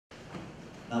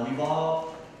Now we've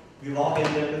all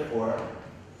been there before.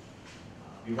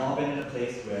 We've all been in a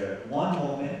place where one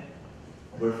moment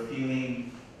we're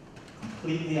feeling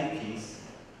completely at peace.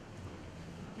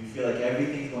 We feel like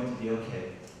everything's going to be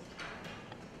okay.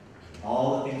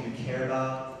 All the things we care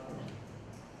about,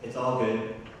 it's all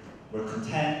good. We're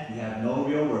content, we have no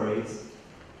real worries.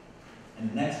 And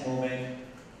the next moment,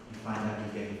 you find out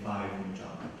you're getting fired from your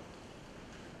job.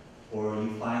 Or you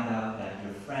find out that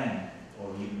your friend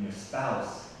or even your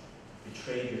spouse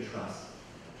betrayed your trust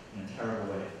in a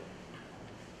terrible way.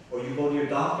 Or you go to your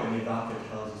doctor and your doctor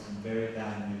tells you some very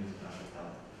bad news about your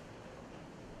health.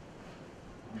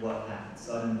 What happens?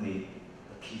 Suddenly,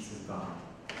 the peace is gone.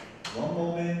 One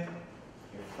moment,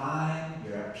 you're fine,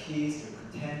 you're at peace, you're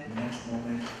content. The next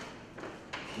moment,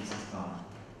 peace is gone.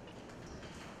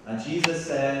 Now, Jesus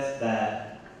says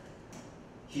that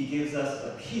He gives us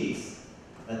a peace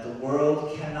that the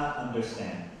world cannot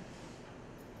understand.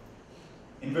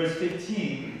 In verse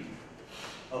 15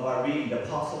 of our reading, the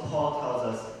Apostle Paul tells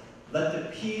us, "Let the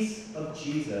peace of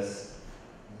Jesus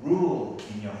rule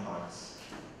in your hearts."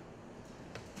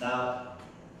 Now,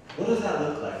 what does that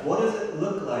look like? What does it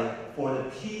look like for the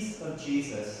peace of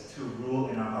Jesus to rule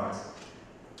in our hearts?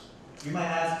 You might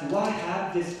ask, do I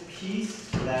have this peace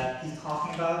that he's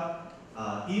talking about?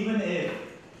 Even if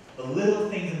the little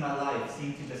things in my life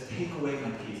seem to just take away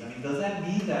my peace. I mean, does that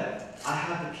mean that I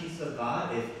have the peace of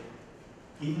God if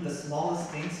even the smallest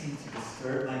things seem to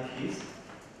disturb my peace?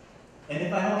 And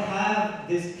if I don't have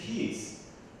this peace,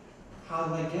 how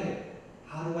do I get it?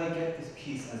 How do I get this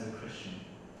peace as a Christian?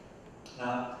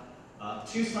 Now,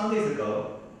 2 Sundays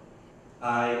ago,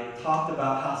 I talked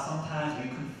about how sometimes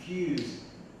we confuse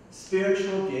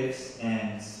spiritual gifts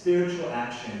and spiritual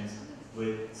actions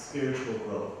with spiritual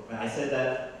growth. I said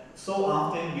that so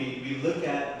often we look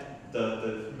at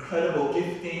the incredible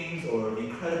giftings or the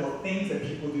incredible things that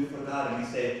people do for God, and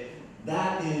we say,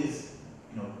 that is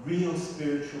real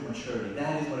spiritual maturity.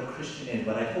 That is what a Christian is.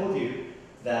 But I told you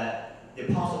that the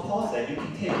Apostle Paul said you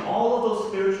can take all of those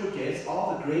spiritual gifts,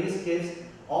 all the greatest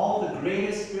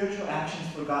spiritual actions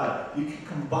for God. You can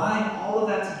combine all of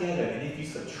that together, and if you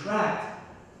subtract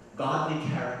godly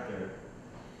character,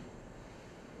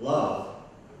 love,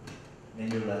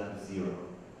 then you're left with zero.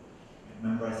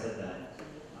 Remember I said that?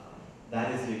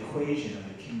 That is the equation of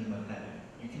the kingdom of heaven.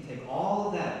 You can take all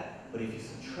of that, but if you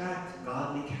subtract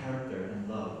godly character and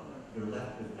love, you're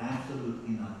left with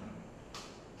absolutely nothing.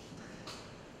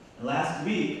 And last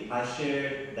week, I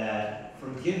shared that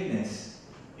forgiveness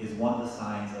is one of the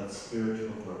signs of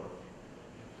spiritual growth.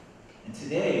 And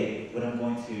today, what I'm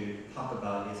going to talk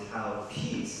about is how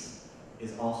peace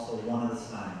is also one of the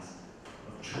signs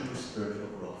of true spiritual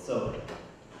growth. So,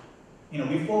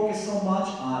 we focus so much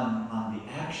on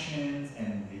the actions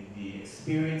and the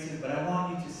experiences, but I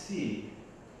want you to see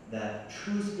that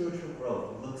true spiritual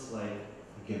growth looks like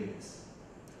forgiveness.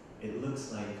 It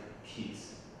looks like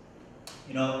peace.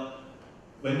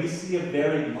 When we see a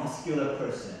very muscular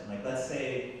person, like let's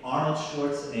say Arnold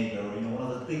Schwarzenegger, or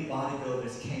one of the big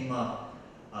bodybuilders came up,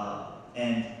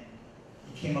 and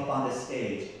he came up on the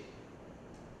stage.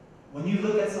 When you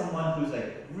look at someone who's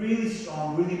like really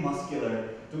strong, really muscular,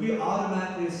 do we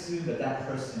automatically assume that that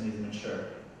person is mature?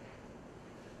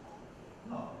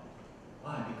 No.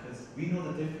 Why? Because we know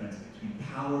the difference between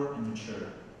power and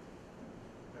maturity.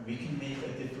 We can make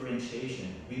a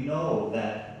differentiation. We know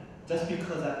that just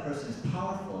because that person is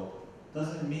powerful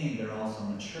doesn't mean they're also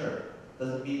mature.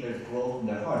 Doesn't mean there's growth in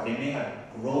their heart. They may have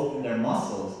growth in their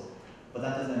muscles, but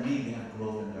that doesn't mean they have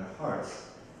growth in their hearts.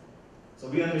 So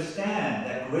we understand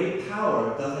that great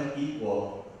power doesn't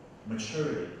equal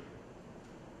maturity.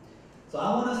 So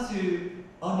I want us to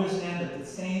understand that the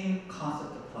same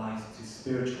concept applies to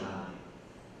spirituality.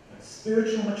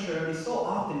 Spiritual maturity, so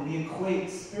often we equate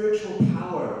spiritual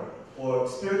power or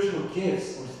spiritual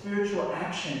gifts or spiritual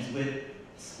actions with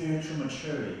spiritual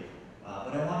maturity.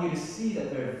 But I want you to see that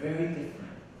they're very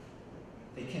different.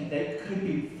 They could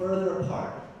be further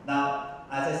apart. Now,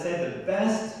 as I said, the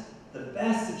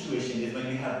best situation is when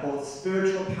you have both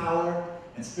spiritual power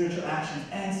and spiritual actions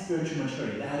and spiritual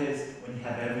maturity. That is when you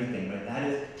have everything, right? That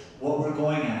is what we're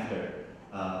going after.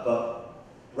 But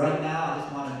right now, I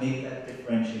just want to make that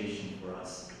differentiation for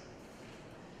us.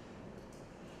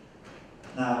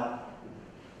 Now,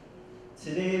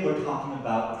 today we're talking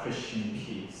about Christian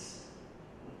peace.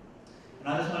 And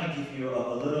I just want to give you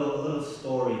a little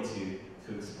story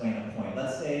to explain a point.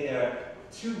 Let's say there are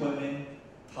 2 women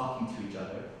talking to each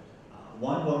other.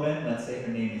 One woman, let's say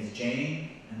her name is Jane,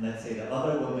 and let's say the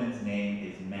other woman's name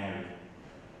is Mary.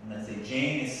 And let's say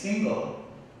Jane is single,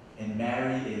 and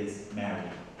Mary is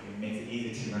married. It makes it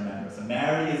easy to remember. So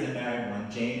Mary is a married one,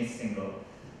 Jane is single.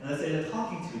 And let's say they're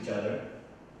talking to each other,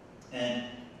 and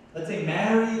let's say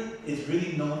Mary is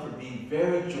really known for being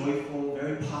very joyful,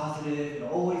 very positive,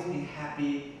 always being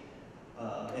happy.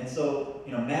 And so,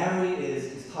 Mary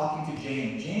is talking to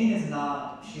Jane. Jane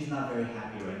she's not very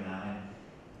happy right now. And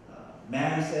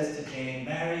Mary says to Jane,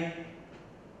 Mary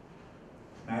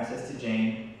says to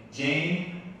Jane,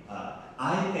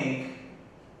 I think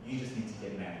you just need to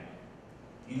get married.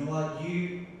 You know what,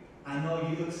 I know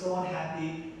you look so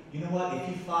unhappy. You know what, if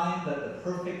you find the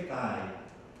perfect guy,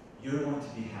 you're going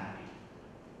to be happy.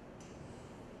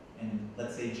 And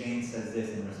let's say Jane says this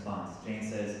in response. Jane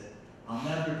says, I'll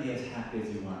never be as happy as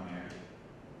you are, Mary.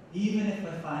 Even if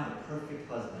I find the perfect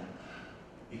husband.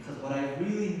 Because what I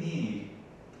really need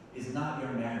is not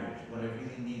your marriage. What I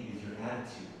really need is your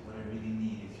attitude. What I really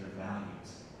need is your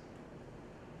values.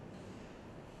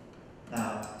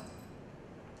 Now,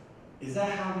 is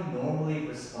that how we normally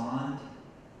respond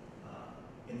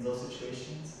in those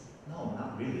situations? No,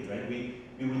 not really, right?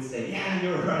 We would say, yeah,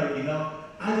 you're right,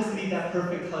 I just need that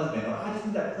perfect husband, or I just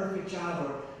need that perfect job,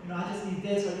 or I just need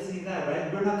this, or I just need that,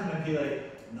 right? We're not going to be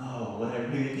like, no, what I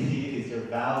really need is your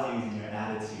values and your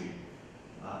attitude.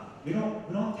 We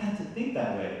don't tend to think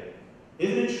that way.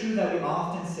 Isn't it true that we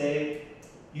often say,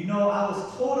 I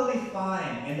was totally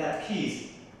fine and at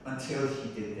peace until he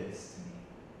did this to me,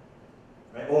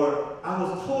 right? Or I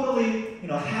was totally,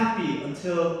 happy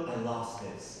until I lost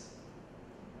this.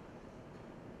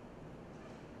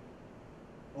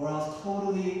 Or I was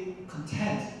totally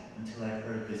content until I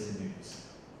heard this news.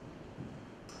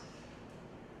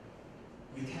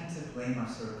 We tend to blame our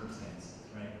circumstances,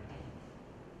 right?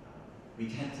 We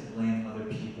tend to blame other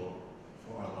people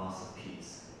for our loss of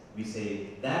peace. We say,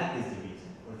 that is the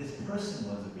reason, or this person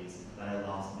was the reason that I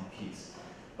lost my peace.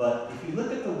 But if you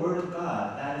look at the Word of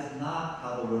God, that is not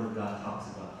how the Word of God talks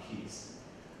about peace.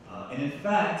 And in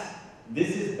fact,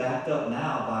 this is backed up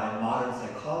now by modern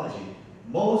psychology.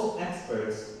 Most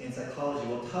experts in psychology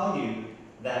will tell you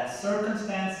that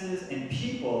circumstances and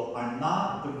people are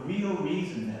not the real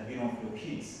reason that we don't feel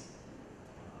peace.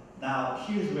 Now,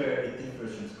 here's where it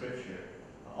differs from Scripture.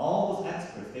 All those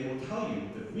experts, they will tell you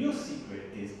the real secret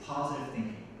is positive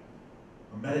thinking,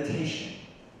 or meditation,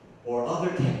 or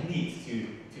other techniques to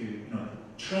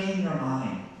train your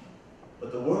mind.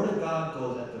 But the Word of God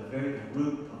goes at the very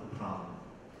root of the problem.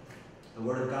 The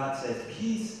Word of God says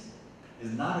peace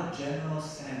is not a general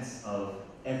sense of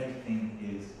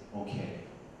everything is okay.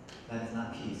 That is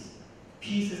not peace.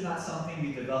 Peace is not something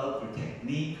we develop through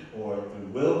technique or through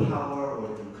willpower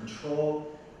or through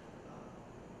control.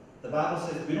 The Bible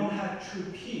says we don't have true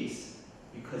peace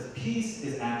because peace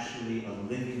is actually a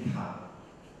living power.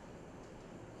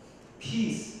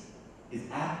 Peace is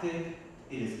active,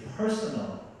 it is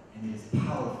personal, and it is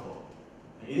powerful.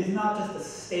 It is not just a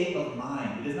state of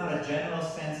mind. It is not a general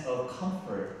sense of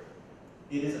comfort.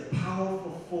 It is a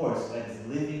powerful force that is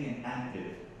living and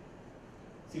active.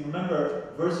 See,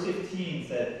 remember, verse 15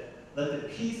 said, let the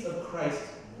peace of Christ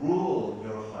rule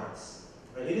your hearts.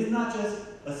 Right? It is not just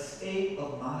a state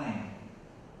of mind.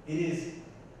 It is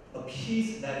a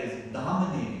peace that is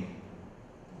dominating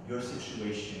your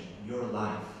situation, your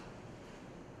life.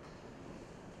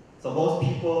 So most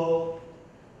people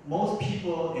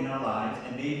in our lives,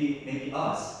 and maybe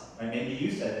us, right? Maybe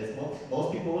you said this,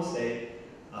 most people will say,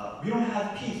 we don't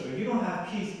have peace, or you don't have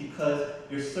peace because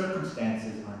your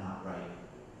circumstances are not right.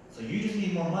 So you just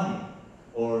need more money,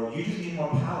 or you just need more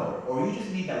power, or you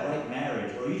just need that right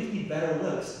marriage, or you just need better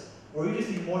looks, or you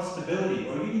just need more stability,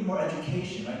 or you need more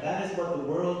education, right? That is what the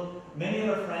world, many of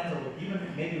our friends, or even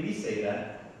maybe we say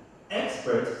that,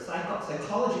 experts,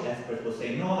 psychology experts will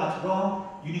say, no, that's wrong.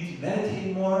 You need to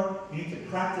meditate more. You need to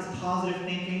practice positive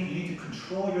thinking. You need to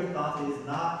control your thoughts. It is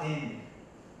not in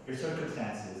your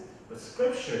circumstances. But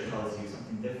Scripture tells you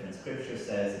something different. Scripture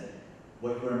says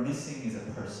what you are missing is a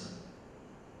person.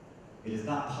 It is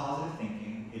not positive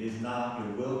thinking. It is not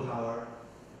your willpower.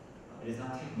 It is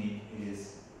not technique. It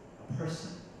is a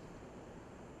person.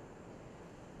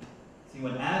 See,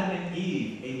 when Adam and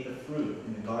Eve ate the fruit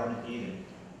in the Garden of Eden,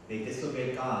 they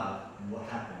disobeyed God, and what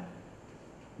happened?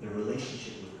 Their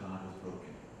relationship with God was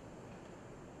broken.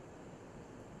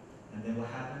 And then what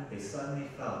happened? They suddenly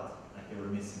felt like they were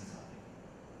missing something.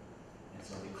 And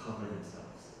so they covered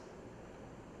themselves.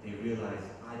 They realized,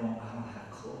 I don't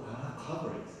have clothes, I don't have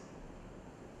coverings.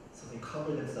 So they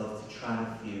covered themselves to try to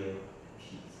feel at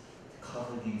peace, to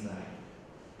cover the anxiety.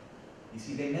 You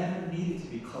see, they never needed to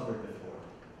be covered before.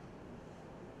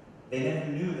 They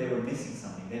never knew they were missing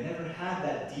something. They never had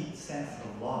that deep sense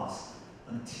of loss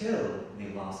until they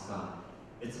lost God.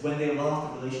 It's when they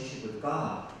lost the relationship with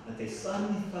God that they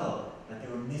suddenly felt that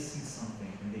they were missing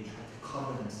something and they tried to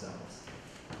cover themselves.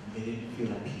 and they didn't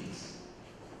feel at peace.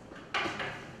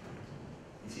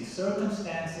 You see,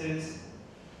 circumstances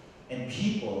and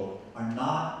people are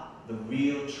not the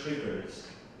real triggers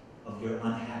of your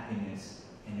unhappiness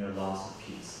and your loss of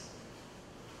peace.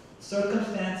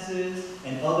 Circumstances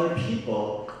and other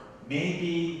people may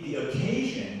be the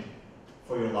occasion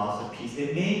for your loss of peace.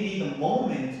 It may be the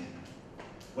moment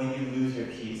when you lose your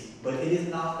peace, but it is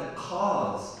not the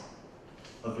cause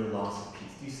of your loss of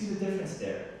peace. Do you see the difference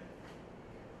there?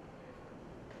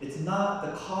 It's not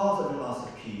the cause of your loss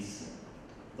of peace.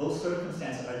 Those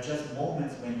circumstances are just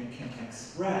moments when you can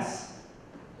express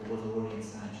what was already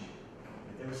inside you.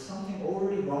 There was something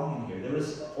already wrong in here. There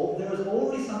was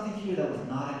already something here that was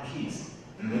not at peace.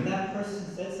 And when that person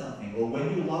said something, or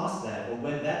when you lost that, or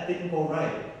when that didn't go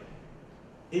right,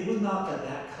 it was not that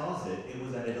that caused it. It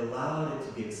was that it allowed it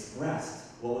to be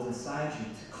expressed, what was inside you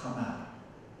to come out.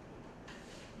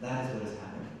 That is what is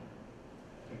happening.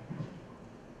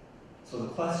 So the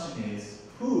question is,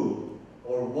 who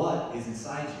or what is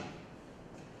inside you?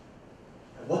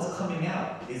 What's coming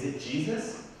out? Is it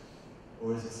Jesus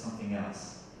or is it something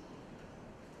else?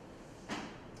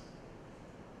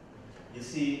 You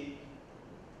see,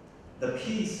 the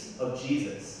peace of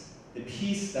Jesus, the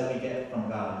peace that we get from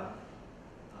God,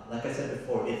 like I said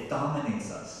before, it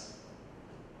dominates us.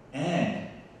 And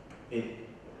it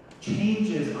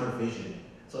changes our vision.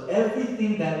 So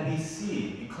everything that we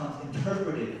see becomes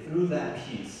interpreted through that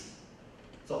peace.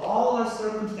 So all our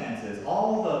circumstances,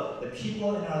 all the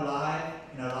people in our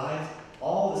lives,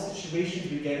 all the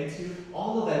situations we get into,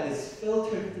 all of that is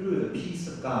filtered through the peace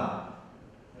of God.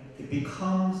 Right? It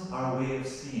becomes our way of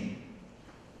seeing.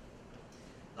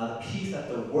 Now, the peace that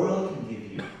the world can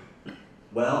give you,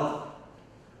 wealth,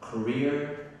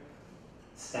 career,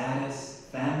 status,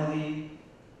 family,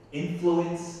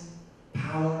 influence,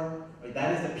 power, right?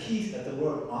 That is the peace that the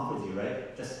world offers you,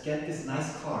 right? Just get this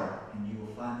nice car and you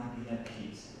will finally be at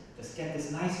peace. Just get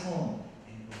this nice home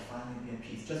and you will finally be at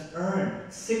peace. Just earn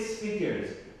 6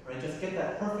 figures, right? Just get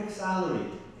that perfect salary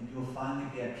and you will finally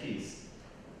be at peace.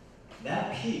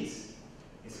 That peace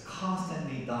is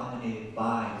constantly dominated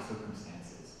by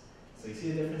circumstances. So you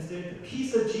see the difference there? The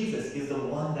peace of Jesus is the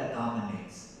one that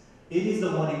dominates. It is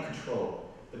the one in control.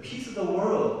 The peace of the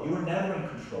world, you are never in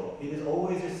control. It is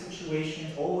always your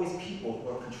situations, always people who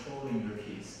are controlling your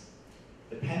peace.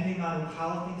 Depending on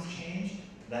how things change,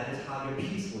 that is how your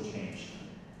peace will change.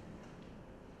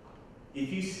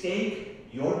 If you stake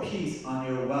your peace on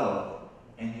your wealth,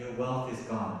 and your wealth is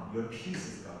gone, your peace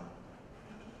is gone.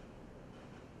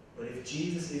 But if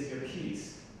Jesus is your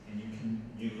peace, and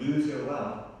you lose your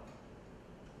wealth,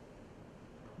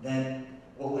 then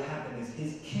what will happen is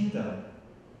his kingdom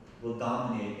will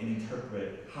dominate and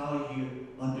interpret how you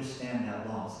understand that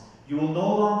loss. You will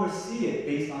no longer see it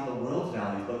based on the world's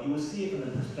values, but you will see it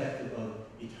from the perspective of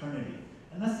eternity.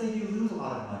 And let's say you lose a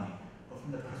lot of money, but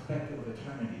from the perspective of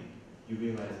eternity, you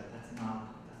realize that's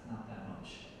not that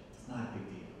much. It's not a big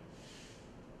deal.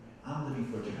 I'm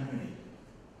living for eternity.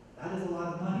 That is a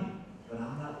lot of money, but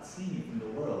I'm not seeing it from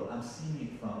the world. I'm seeing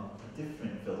it from a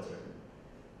different filter.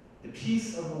 The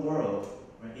peace of the world,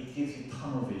 right, it gives you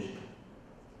tunnel vision.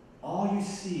 All you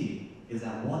see is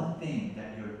that one thing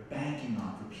that you're banking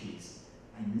on for peace.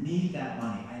 I need that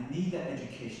money. I need that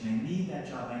education. I need that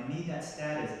job. I need that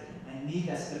status. I need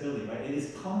that stability, right? It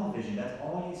is tunnel vision. That's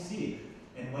all you see.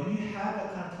 And when you have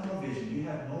that kind of tunnel vision, you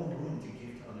have no room to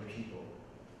give to other people.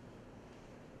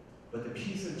 But the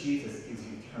peace of Jesus gives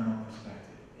you eternal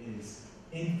perspective. It is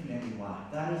infinitely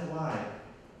wide. That is why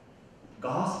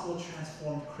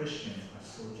gospel-transformed Christians are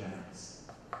so generous.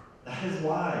 That is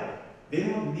why they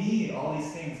don't need all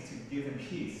these things to give them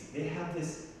peace. They have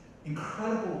this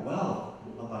incredible wealth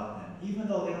about them, even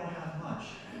though they don't have much.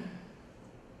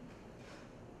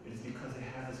 It is because they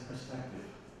have this perspective.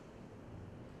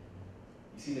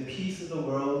 You see, the peace of the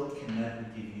world can never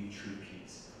give you true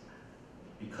peace,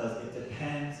 because it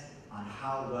depends on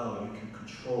how well you can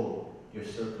control your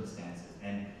circumstances.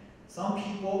 And some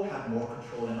people have more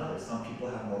control than others. Some people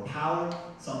have more power.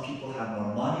 Some people have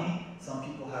more money. Some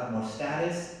people have more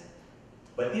status.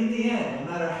 But in the end,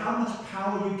 no matter how much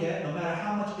power you get, no matter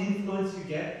how much influence you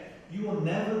get, you will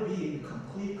never be in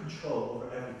complete control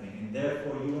over everything. And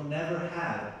therefore, you will never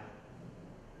have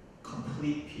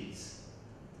complete peace.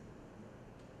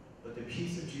 But the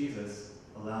peace of Jesus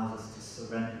allows us to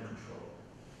surrender control.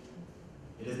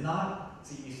 It is not,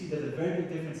 see, you see there's a very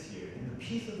big difference here. In the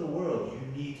peace of the world,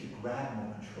 you need to grab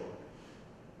more control.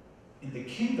 In the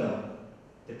kingdom,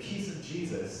 the peace of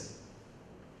Jesus,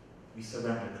 we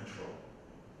surrender control.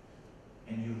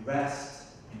 And you rest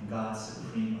in God's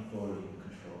supreme authority and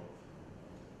control.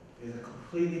 It is a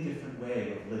completely different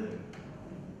way of living.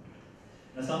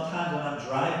 Now, sometimes when I'm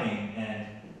driving and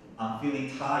I'm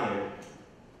feeling tired,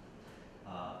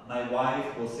 my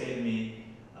wife will say to me,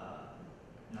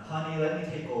 honey, let me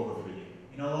take over for you.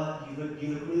 You know what? You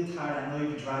look really tired. I know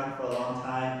you've been driving for a long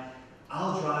time.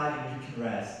 I'll drive and you can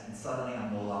rest. And suddenly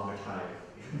I'm no longer tired.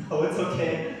 No, it's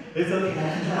okay. It's okay. I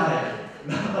can drive.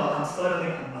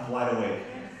 I'm wide awake.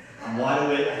 I'm wide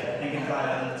awake. I can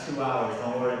drive another 2 hours.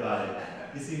 Don't worry about it.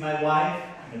 You see, my wife,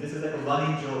 and this is like a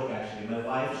running joke actually. My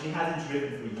wife, she hasn't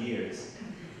driven for years.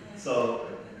 So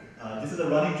this is a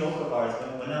running joke of ours.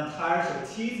 When I'm tired,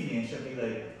 she'll tease me and she'll be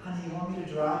like, honey, you want me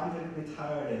to drive? You look really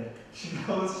tired. And she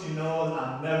knows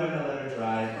I'm never gonna let her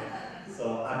drive.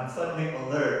 So I'm suddenly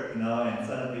alert, and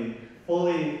suddenly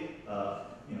fully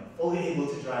able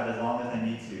to drive as long as I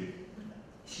need to.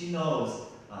 She knows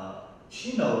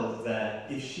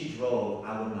that if she drove,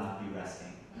 I would not be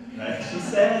resting. Right? She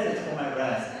says it's for my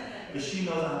rest, but she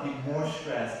knows I'll be more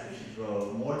stressed if she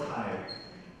drove, more tired.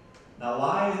 Now,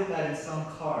 why is it that in some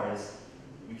cars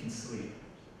we can sleep,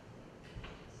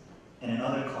 and in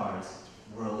other cars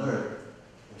we're alert,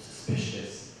 we're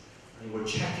suspicious, right? We're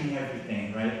checking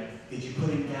everything, right? Did you put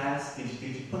in gas? Did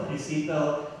you put on your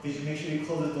seatbelt? Did you make sure you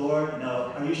close the door?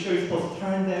 Are you sure you're supposed to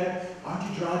turn there? Aren't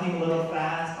you driving a little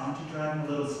fast? Aren't you driving a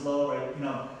little slow?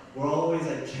 Right? We're always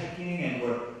like checking, and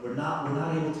we're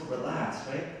not able to relax,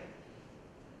 right?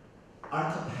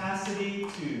 Our capacity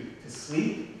to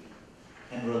sleep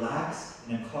and relax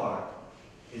in a car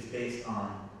is based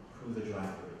on who the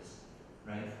driver is,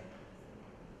 right?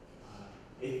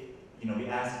 We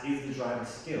ask, is the driver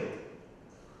skilled?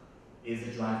 Is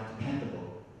the driver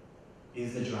dependable?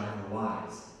 Is the driver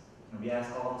wise? We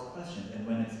ask all those questions, and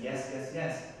when it's yes, yes,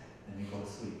 yes, then we go to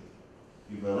sleep.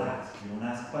 We relax. We don't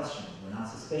ask questions. We're not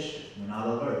suspicious. We're not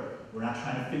alert. We're not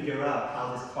trying to figure out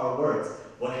how this car works.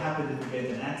 What happens if we get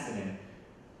in an accident?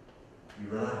 We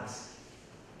relax.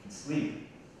 We can sleep.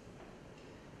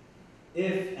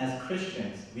 If, as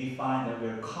Christians, we find that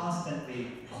we're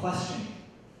constantly questioning,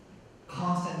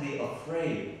 constantly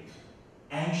afraid,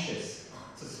 anxious,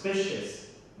 suspicious,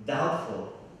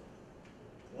 doubtful,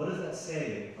 what does that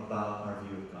say about our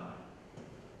view of God?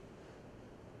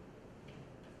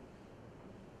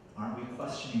 Aren't we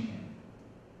questioning Him,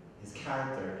 His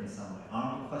character in some way?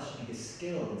 Aren't we questioning His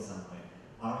skill in some way?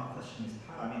 Aren't we questioning His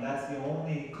power? That's the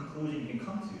only conclusion you can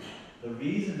come to. The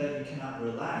reason that you cannot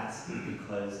relax is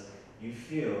because you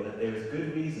feel that there is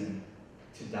good reason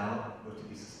to doubt or to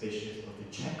be suspicious or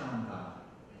to check on God.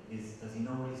 Does He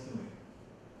know what He's doing?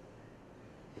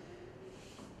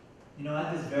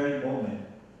 At this very moment,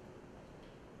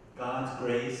 God's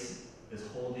grace is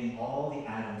holding all the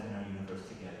atoms in our universe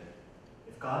together.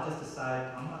 If God just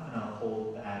decides, I'm not going to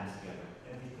hold the atoms together,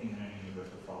 everything in our universe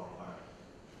will fall apart.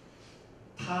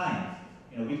 Time,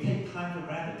 we take time for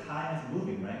granted. Time is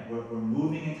moving, right? We're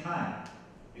moving in time.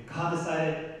 If God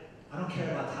decided, I don't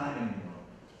care about time anymore,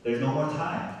 there's no more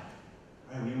time,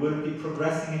 right? We wouldn't be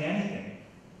progressing in anything.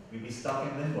 We'd be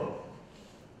stuck in limbo.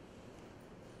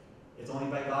 It's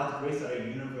only by God's grace that our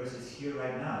universe is here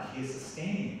right now. He is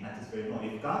sustaining at this very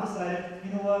moment. If God decided,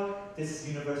 you know what, this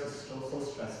universe is so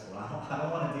stressful, I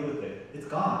don't want to deal with it, it's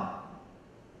gone.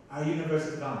 Our universe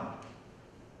is gone.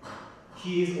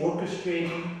 He is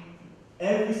orchestrating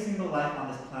every single life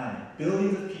on this planet.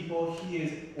 Billions of people, He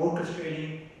is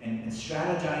orchestrating and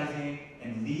strategizing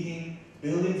and leading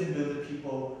billions and billions of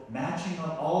people, matching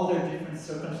up all their different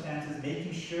circumstances,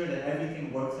 making sure that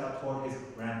everything works out toward His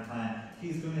grand plan.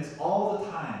 He's doing this all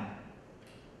the time.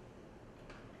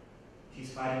 He's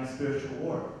fighting a spiritual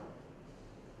war.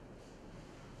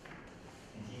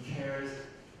 And He cares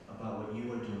about what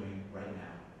you are doing right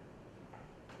now.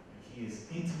 He is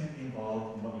intimately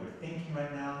involved in what you're thinking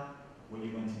right now, what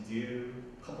you're going to do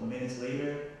a couple minutes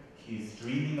later. He's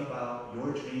dreaming about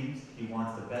your dreams. He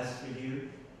wants the best for you.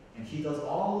 And He does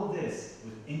all of this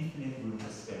with infinite room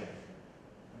to spare.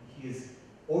 He is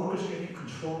orchestrating,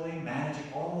 controlling, managing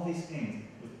all of these things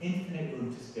with infinite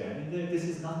room to spare. This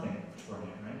is nothing for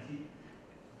Him, right?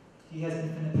 He has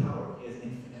infinite power. He has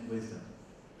infinite wisdom.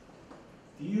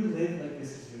 Do you live like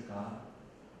this is your God?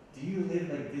 Do you live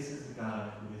like this is the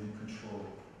God who is in control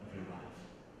of your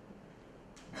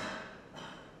life?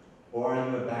 Or are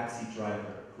you a backseat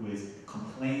driver who is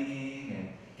complaining and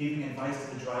giving advice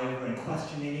to the driver and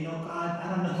questioning, God,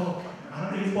 I don't know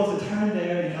if you're supposed to turn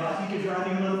there, I think you're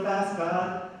driving a little fast,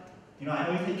 God. I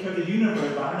know you take care of the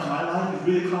universe, but I don't know, my life is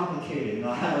really complicated.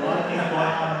 I have a lot of things going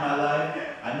on in my life.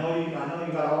 I know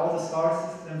you got all the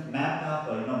star systems mapped out,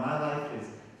 but my life is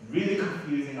really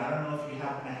confusing. I don't know if you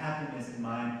have my happiness in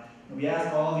mind. And we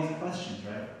ask all these questions,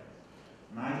 right?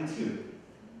 And I do too.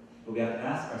 But we have to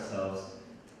ask ourselves,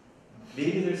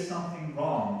 maybe there's something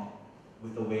wrong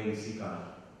with the way we see God.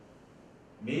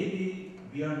 Maybe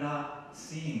we are not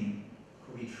seeing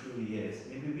who He truly is.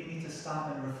 Maybe we need to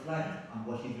stop and reflect on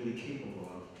what He's really capable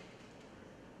of.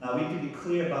 Now, we can be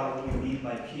clear about what we mean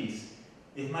by peace.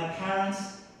 If my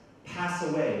parents pass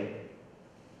away,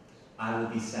 I will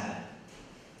be sad.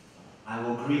 I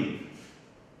will grieve.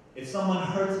 If someone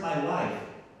hurts my life,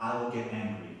 I will get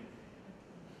angry.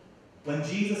 When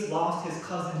Jesus lost his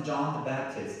cousin John the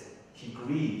Baptist, he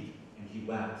grieved and he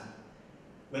wept.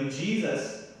 When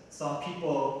Jesus saw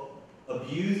people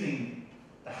abusing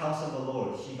the house of the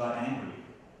Lord, he got angry.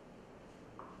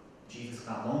 Jesus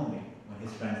got lonely when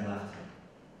his friends left him.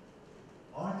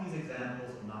 Aren't these examples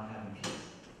of not having peace?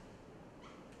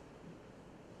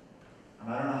 And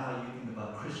I don't know how you think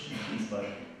about Christian peace, but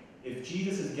if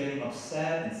Jesus is getting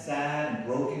upset and sad and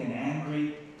broken and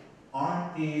angry,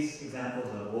 aren't these examples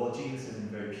of, well, Jesus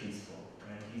isn't very peaceful,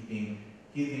 right? He's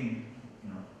being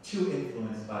too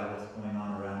influenced by what's going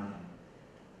on around him.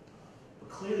 But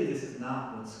clearly this is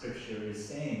not what Scripture is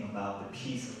saying about the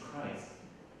peace of Christ.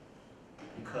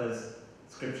 Because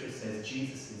Scripture says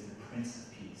Jesus is the Prince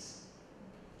of Peace.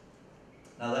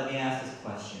 Now let me ask this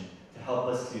question to help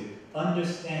us to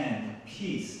understand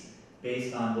peace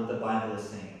based on what the Bible is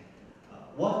saying.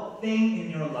 What thing in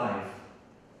your life,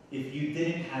 if you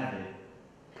didn't have it,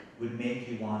 would make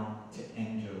you want to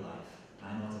end your life?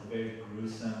 I know it's a very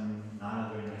gruesome,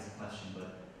 not a very nice question,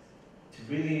 but to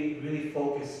really, really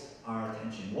focus our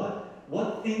attention.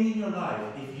 What thing in your life,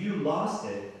 if you lost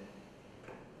it,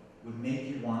 would make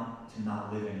you want to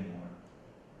not live anymore?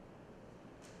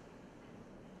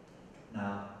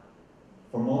 Now,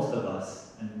 for most of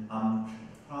us, and I'm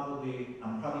probably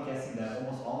guessing that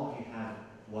almost all of you have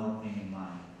one thing in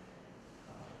mind.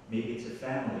 Maybe it's your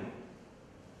family.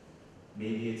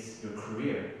 Maybe it's your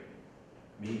career.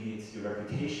 Maybe it's your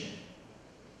reputation.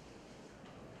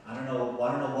 I don't know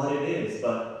what it is,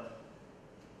 but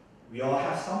we all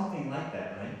have something like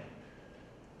that,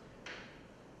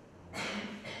 right?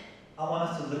 I want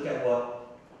us to look at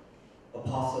what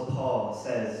Apostle Paul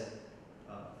says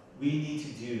we need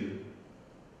to do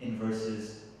in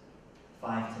verses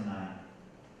 5 to 9.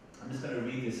 I'm just going to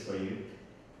read this for you.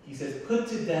 He says, "Put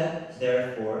to death,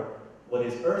 therefore, what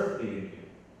is earthly in you,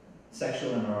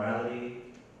 sexual immorality,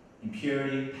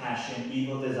 impurity, passion,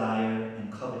 evil desire,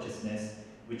 and covetousness,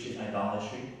 which is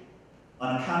idolatry.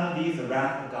 On account of these, the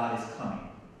wrath of God is coming.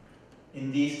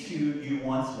 In these too you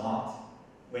once walked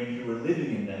when you were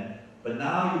living in them, but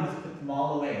now you must put them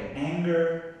all away: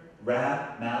 anger,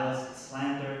 wrath, malice,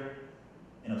 slander,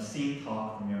 and obscene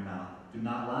talk from your mouth. Do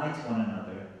not lie to one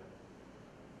another,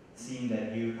 seeing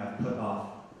that you have put off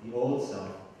the old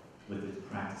self with its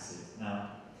practices." Now,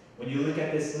 when you look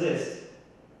at this list,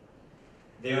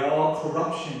 they are all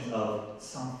corruptions of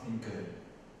something good.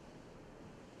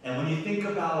 And when you think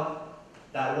about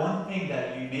that one thing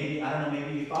that you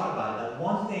maybe you thought about it, that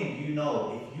one thing you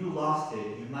know, if you lost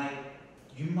it, you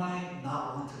might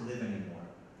not want to live anymore.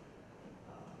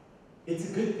 It's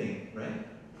a good thing, right?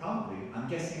 Probably. I'm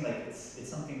guessing like it's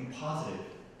something positive,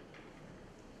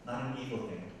 not an evil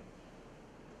thing.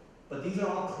 But these are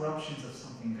all corruptions of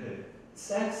something good.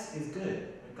 Sex is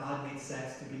good. God made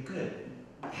sex to be good.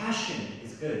 Passion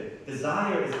is good.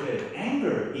 Desire is good.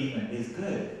 Anger even is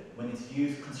good when it's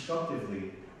used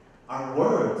constructively. Our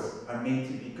words are made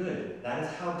to be good. That is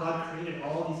how God created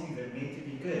all these things. They're made to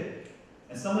be good.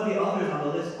 And some of the others on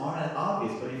the list aren't as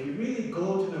obvious, but if you really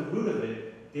go to the root of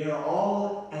it, they are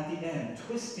all at the end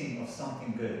twisting of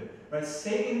something good. Right?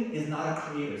 Satan is not a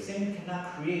creator. Satan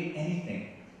cannot create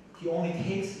anything. He only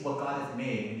takes what God has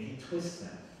made and he twists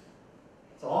them.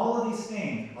 So all of these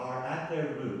things are at their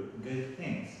root good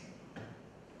things.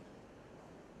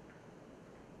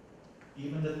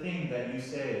 Even the thing that you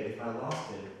say, if I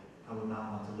lost it, I would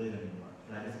not want to live anymore.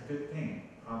 That is a good thing,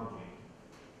 probably.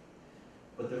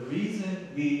 But the reason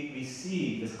we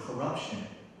see this corruption,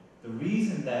 the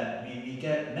reason that we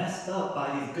get messed up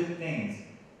by these good things,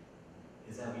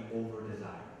 is that we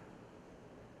over-desire.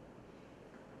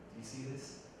 Do you see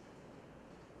this?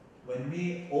 When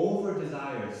we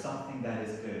over-desire something that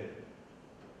is good,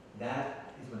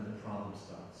 that is when the problem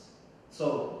starts.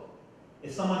 So,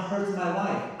 if someone hurts my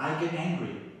life, I get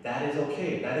angry. That is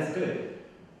okay. That is good.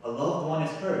 A loved one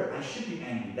is hurt. I should be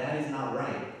angry. That is not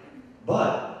right.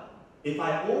 But if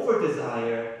I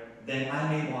over-desire, then I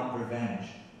may want revenge.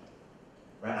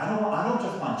 Right? I don't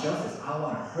just want justice. I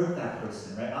want to hurt that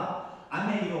person. Right? I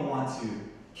may even want to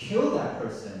kill that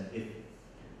person if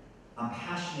I'm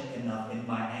passionate enough in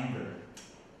my anger.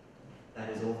 That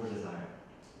is over-desire.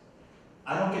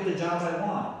 I don't get the job I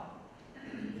want.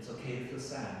 It's okay to feel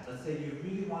sad. Let's say you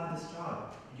really wanted this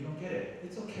job and you don't get it.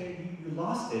 It's okay. You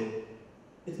lost it.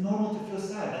 It's normal to feel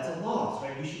sad. That's a loss,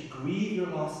 right? You should grieve your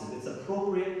losses. It's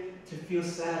appropriate to feel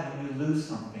sad when you lose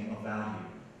something of value.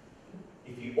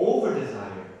 If you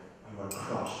over-desire, you are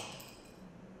crushed.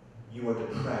 You are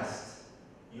depressed.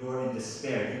 You are in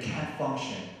despair. You can't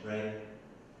function, right?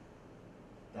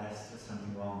 That's just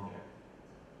something wrong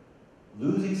there.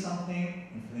 Losing something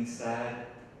and feeling sad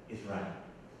is right.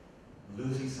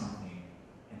 Losing something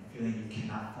and feeling you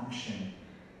cannot function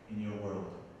in your world,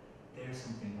 there's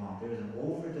something wrong. There is an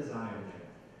over-desire there.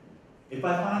 If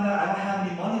I find out I don't have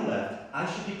any money left, I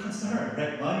should be concerned,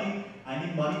 right? Money, I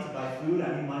need money to buy food,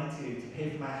 I need money to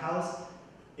pay for my house.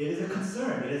 It is a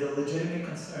concern. It is a legitimate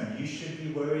concern. You should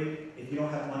be worried if you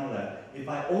don't have money left. If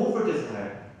I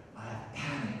over-desire, I have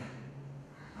panic.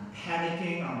 I'm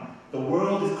panicking. The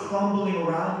world is crumbling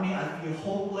around me. I feel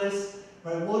hopeless.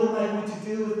 Right? What am I going to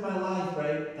do with my life?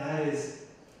 Right? That is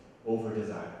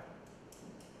over-desire.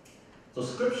 So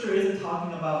Scripture isn't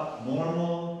talking about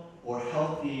normal or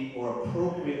healthy or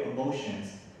appropriate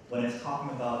emotions when it's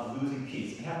talking about losing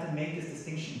peace. We have to make this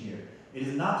distinction here. It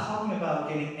is not talking about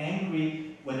getting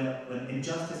angry when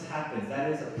injustice happens.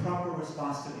 That is a proper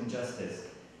response to injustice.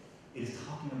 It is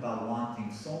talking about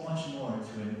wanting so much more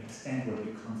to an extent where it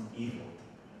becomes evil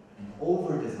and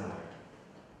over-desire.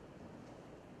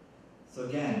 So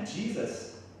again,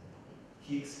 Jesus,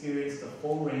 he experienced the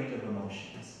full range of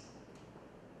emotions,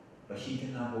 but he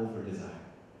did not over-desire,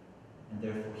 and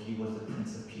therefore he was the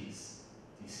Prince of Peace.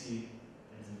 Do you see?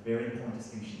 That is a very important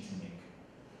distinction to make.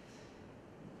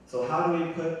 So how do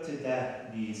we put to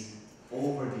death these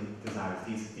over-desires,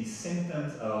 these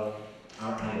symptoms of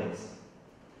our idols?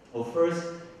 Well, first,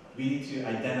 we need to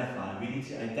identify. We need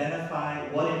to identify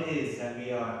what it is that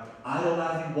we are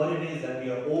idolizing, what it is that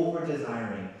we are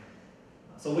over-desiring.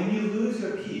 So when you lose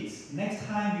your peace, next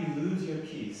time you lose your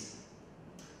peace,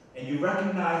 and you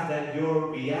recognize that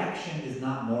your reaction is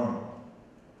not normal,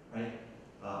 right?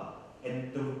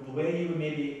 And the way you would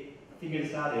maybe figure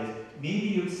this out is, maybe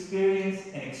you experience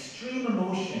an extreme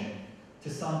emotion to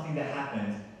something that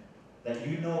happens that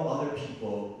you know other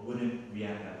people wouldn't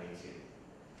react that way to.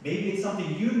 Maybe it's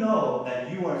something you know that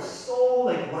you are so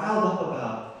riled up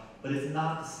about, but it's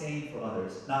not the same for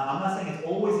others. Now, I'm not saying it's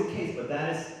always the case, but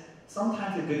that is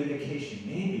sometimes a good indication.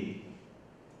 Maybe,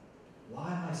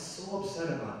 why am I so upset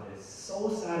about this, so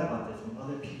sad about this, when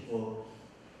other people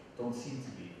don't seem to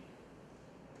be?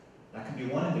 That can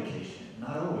be one indication.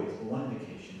 Not always, but one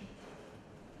indication.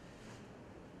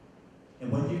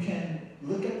 And when you can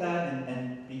look at that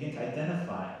and begin to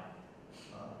identify,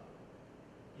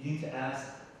 you need to ask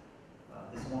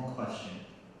this one question.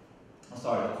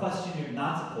 The question you're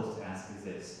not supposed to ask is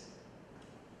this.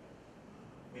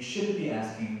 We shouldn't be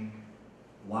asking,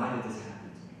 why did this happen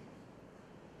to me?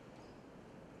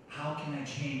 How can I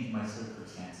change my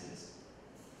circumstances?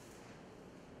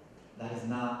 That is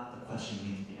not the question we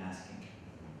need to be asking.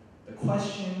 The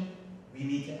question we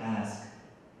need to ask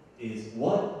is,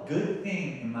 what good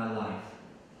thing in my life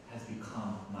has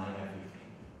become my everything?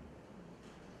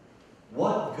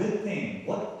 What good thing?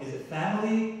 What is it?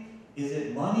 Family? Is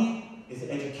it money? Is it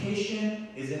education?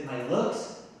 Is it my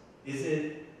looks? Is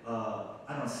it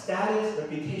status,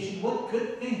 reputation? What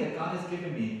good thing that God has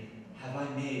given me have I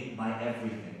made my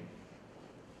everything?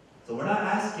 So we're not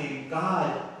asking,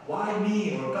 God, why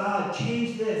me? Or God,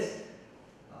 change this.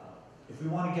 If we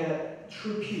want to get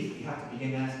true peace, we have to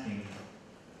begin asking,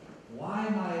 why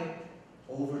am I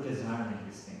over-desiring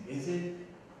this thing? Is it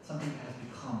something that has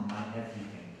become my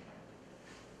everything?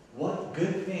 What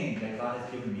good thing that God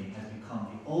has given me has become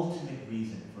the ultimate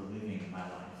reason for living my life?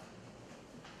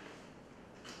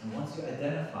 And once you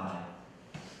identify,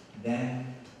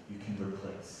 then you can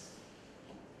replace.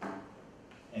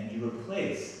 And you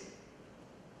replace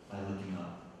by looking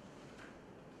up.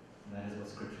 And that is what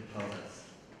Scripture tells us.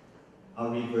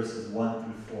 I'll read verses 1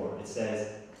 through 4. It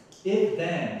says, "If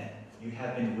then you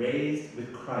have been raised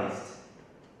with Christ,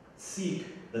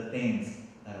 seek the things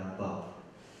that are above,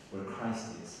 where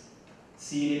Christ is,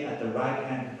 seated at the right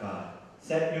hand of God.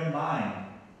 Set your mind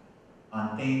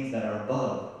on things that are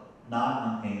above, not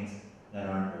on things that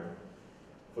are on earth.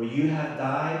 For you have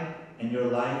died, and your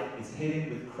life is hidden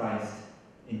with Christ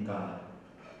in God.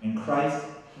 And Christ,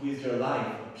 who is your life,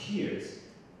 appears,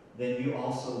 then you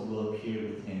also will appear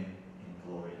with him in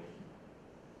glory."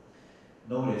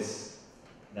 Notice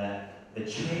that the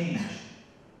change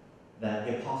that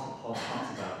the Apostle Paul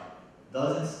talks about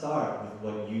doesn't start with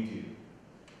what you do.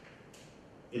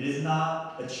 It is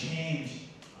not a change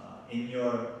in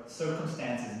your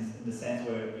circumstances in the sense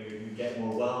where you get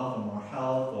more wealth or more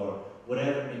health or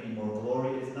whatever, maybe more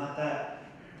glory. It's not that.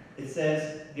 It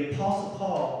says, the Apostle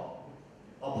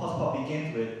Paul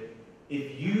begins with,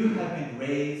 if you have been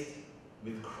raised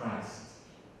with Christ.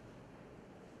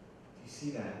 Do you see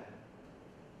that?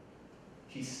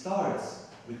 He starts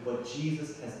with what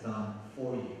Jesus has done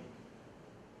for you.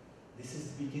 This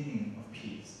is the beginning of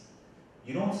peace.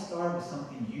 You don't start with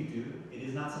something you do. It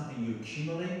is not something you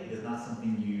accumulate. It is not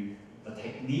something a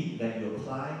technique that you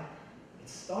apply. It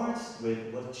starts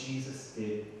with what Jesus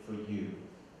did for you.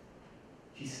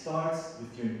 He starts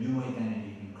with your new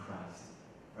identity in Christ.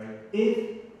 Right?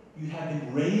 If you have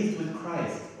been raised with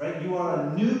Christ, right? You are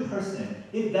a new person.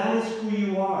 If that is who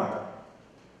you are,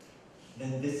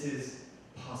 then this is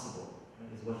possible, right,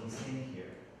 is what he's saying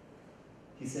here.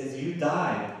 He says, you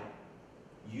died.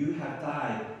 You have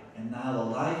died, and now the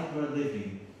life you are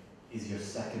living is your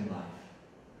second life.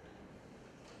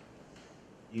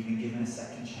 You've been given a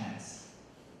second chance,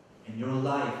 and your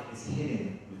life is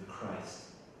hidden with Christ.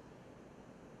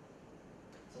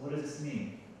 So what does this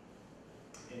mean?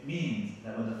 It means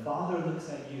that when the Father looks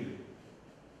at you,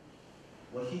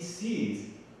 what he sees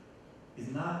is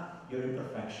not your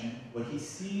imperfection. What he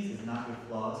sees is not your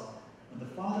flaws. When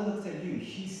the Father looks at you,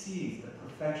 he sees the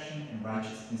perfection and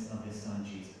righteousness of his Son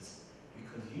Jesus,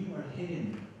 because you are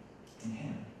hidden in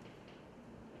him.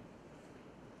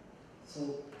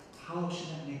 So how should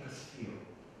that make us feel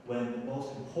when the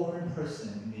most important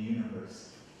person in the universe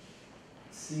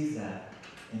sees that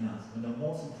in us? When the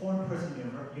most important person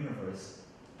in the universe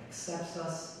accepts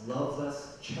us, loves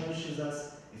us, cherishes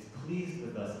us, is pleased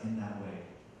with us in that way.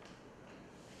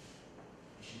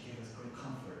 It should give us great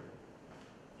comfort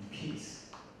and peace.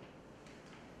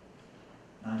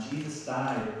 Now Jesus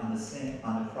died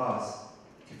on the cross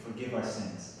to forgive our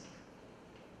sins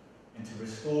and to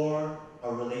restore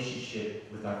our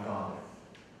relationship with our Father.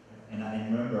 And I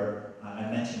remember, I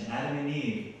mentioned Adam and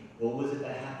Eve. What was it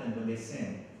that happened when they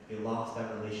sinned? They lost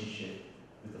that relationship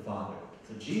with the Father.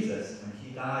 So Jesus, when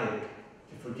he died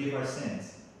to forgive our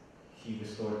sins, he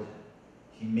restored that.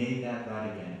 He made that right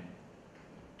again.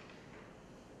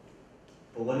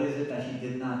 But what is it that he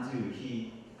did not do?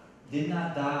 He did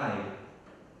not die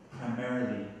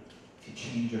primarily to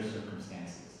change your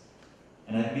circumstances.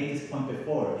 And I've made this point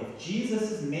before. If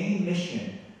Jesus' main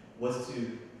mission was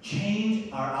to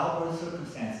change our outward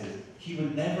circumstances, he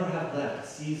would never have left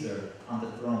Caesar on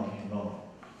the throne in Rome.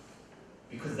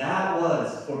 Because that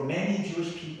was, for many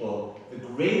Jewish people, the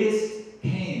greatest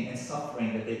pain and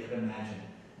suffering that they could imagine.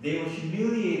 They were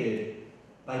humiliated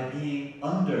by being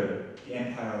under the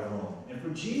empire of Rome. And for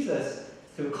Jesus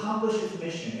to accomplish his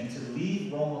mission and to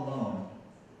leave Rome alone,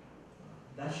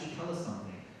 that should tell us something.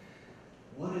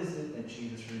 What is it that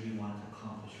Jesus really wanted to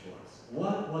accomplish for us?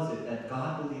 What was it that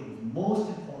God believed was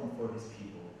most important for his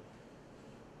people?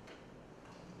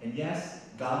 And yes,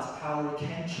 God's power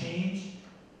can change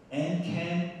and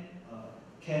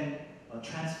can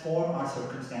transform our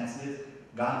circumstances.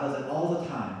 God does it all the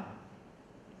time.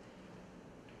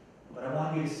 But I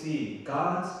want you to see,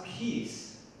 God's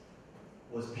peace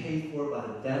was paid for by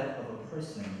the death of a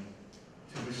person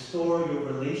to restore your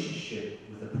relationship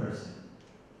with a person,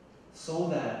 so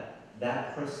that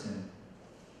that person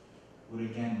would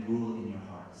again rule in your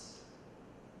hearts.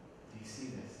 Do you see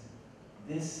this?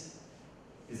 This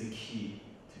is a key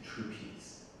to true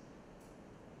peace.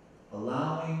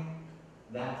 Allowing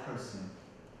that person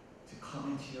to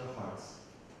come into your hearts,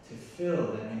 to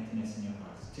fill that emptiness in your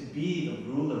hearts, to be the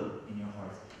ruler in your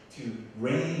hearts, to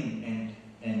reign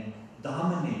and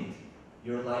dominate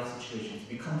your life situations,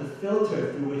 become the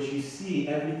filter through which you see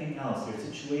everything else, your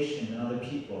situation and other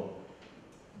people.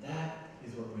 That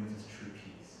is what brings us true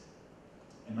peace.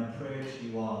 And my prayer to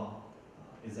you all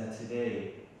is that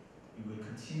today you would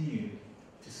continue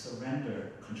to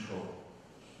surrender control.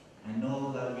 I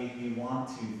know that we want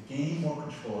to gain more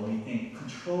control, and we think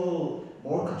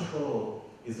more control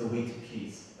is the way to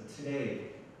peace. But today,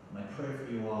 my prayer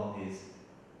for you all is,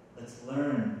 let's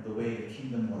learn the way the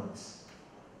kingdom works.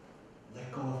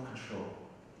 Let go of control.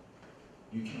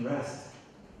 You can rest.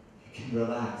 You can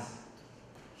relax.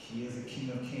 He is the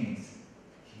King of Kings.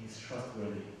 He is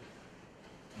trustworthy.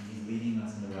 And he's leading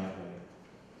us in the right way.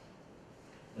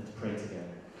 Let's pray together.